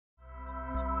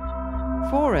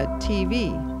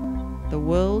FORA.tv. The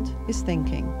world is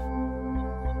thinking.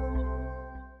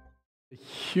 The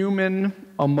human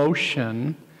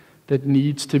emotion that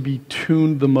needs to be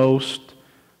tuned the most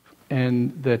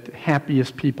and that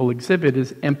happiest people exhibit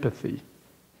is empathy.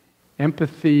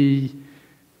 Empathy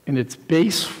in its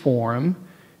base form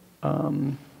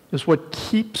is what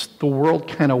keeps the world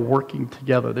kind of working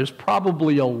together. There's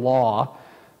probably a law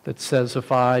that says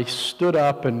if I stood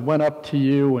up and went up to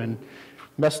you and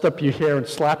messed up your hair and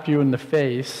slapped you in the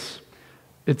face,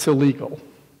 it's illegal.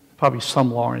 Probably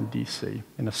some law in D.C.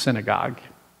 in a synagogue.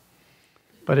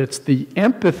 But it's the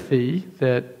empathy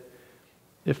that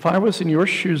if I was in your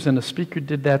shoes and a speaker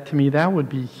did that to me, that would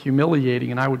be humiliating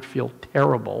and I would feel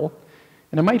terrible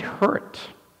and it might hurt.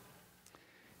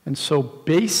 And so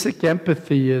basic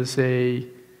empathy is a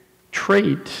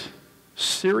trait.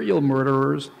 Serial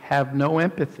murderers have no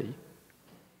empathy.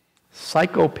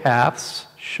 Psychopaths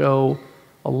show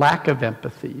a lack of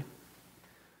empathy.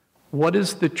 What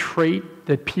is the trait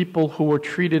that people who are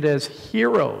treated as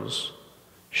heroes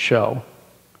show?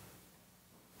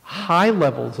 High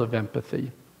levels of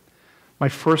empathy. My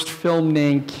first film,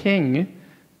 Nanking,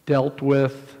 dealt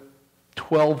with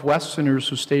 12 Westerners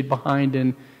who stayed behind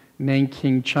in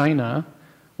Nanking, China,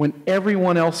 when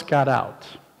everyone else got out.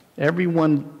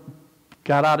 Everyone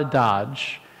got out of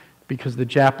Dodge because the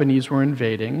Japanese were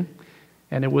invading,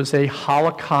 and it was a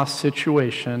Holocaust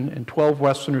situation, and 12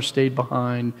 Westerners stayed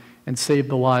behind and saved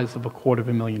the lives of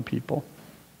 250,000 people.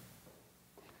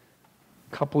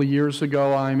 A couple of years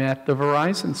ago, I'm at the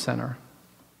Verizon Center,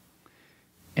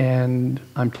 and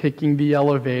I'm taking the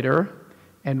elevator,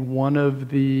 and one of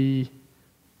the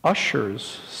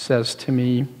ushers says to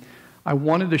me, I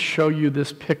wanted to show you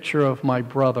this picture of my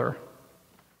brother.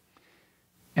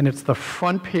 And it's the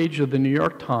front page of the New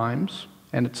York Times,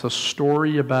 and it's a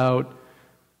story about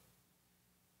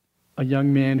a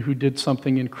young man who did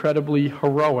something incredibly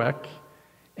heroic,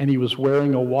 and he was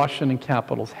wearing a Washington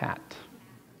Capitals hat.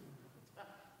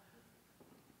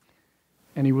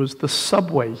 And he was the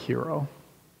subway hero.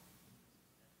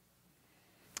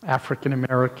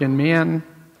 African-American man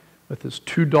with his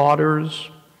 2 daughters,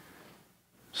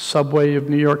 subway of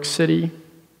New York City,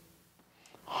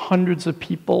 hundreds of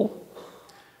people,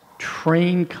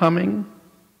 train coming.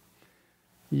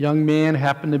 Young man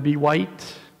happened to be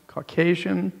white,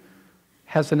 Caucasian,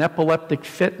 has an epileptic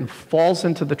fit and falls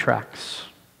into the tracks.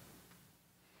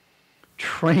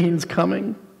 Train's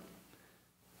coming.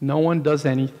 No one does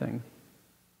anything.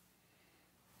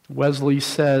 Wesley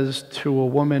says to a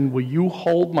woman, will you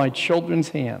hold my children's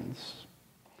hands?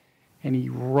 And he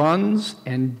runs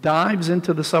and dives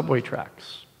into the subway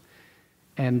tracks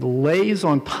and lays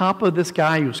on top of this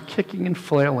guy who's kicking and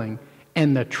flailing,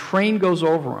 and the train goes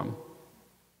over him.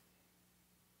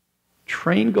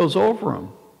 Train goes over him.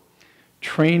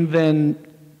 Train then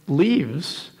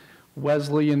leaves.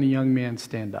 Wesley and the young man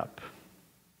stand up.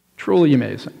 Truly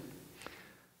amazing.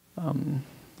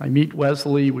 I meet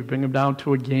Wesley, we bring him down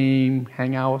to a game,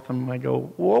 hang out with him, and I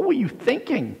go, what were you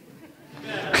thinking?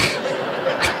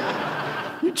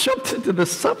 You jumped into the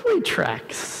subway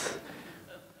tracks.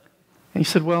 And he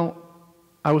said, well,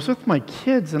 I was with my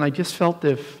kids, and I just felt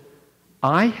if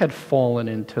I had fallen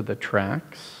into the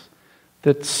tracks,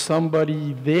 that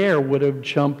somebody there would have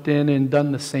jumped in and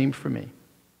done the same for me.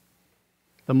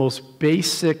 The most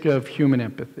basic of human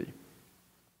empathy.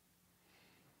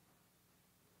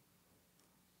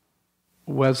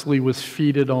 Wesley was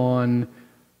feted on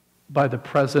by the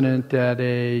president at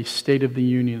a State of the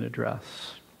Union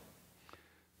address.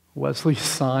 Wesley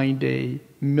signed a $1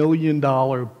 million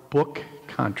book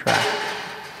contract.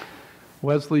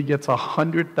 Wesley gets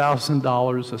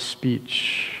 $100,000 a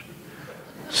speech.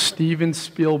 Steven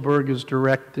Spielberg is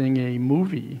directing a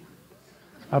movie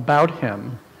about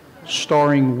him,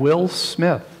 starring Will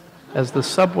Smith as the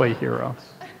subway hero.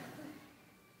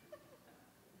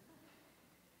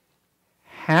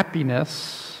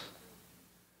 Happiness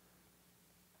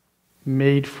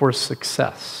made for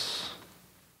success.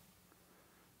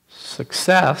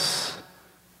 Success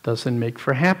doesn't make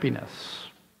for happiness.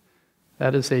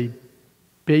 That is a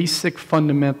basic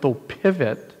fundamental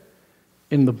pivot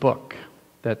in the book,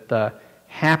 that the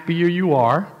happier you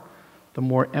are, the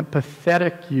more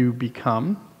empathetic you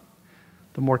become,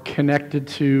 the more connected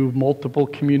to multiple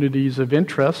communities of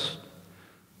interest,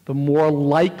 the more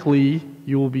likely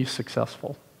you will be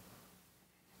successful.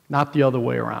 Not the other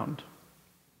way around.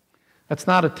 That's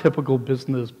not a typical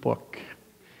business book.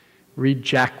 Read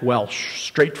Jack Welch,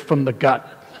 straight from the gut.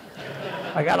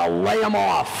 I gotta lay them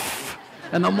off.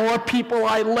 And the more people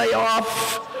I lay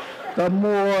off, the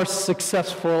more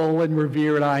successful and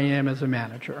revered I am as a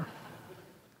manager.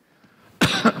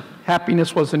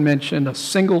 Happiness wasn't mentioned a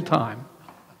single time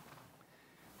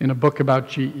in a book about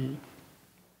GE.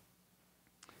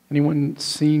 Anyone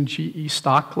seen GE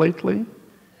stock lately?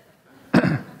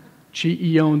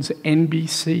 GE owns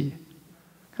NBC, kind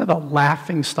of the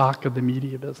laughing stock of the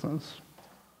media business.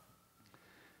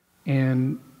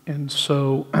 And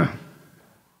so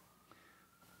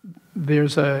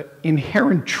there's an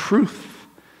inherent truth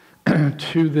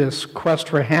to this quest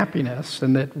for happiness,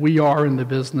 and that we are in the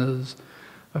business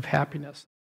of happiness.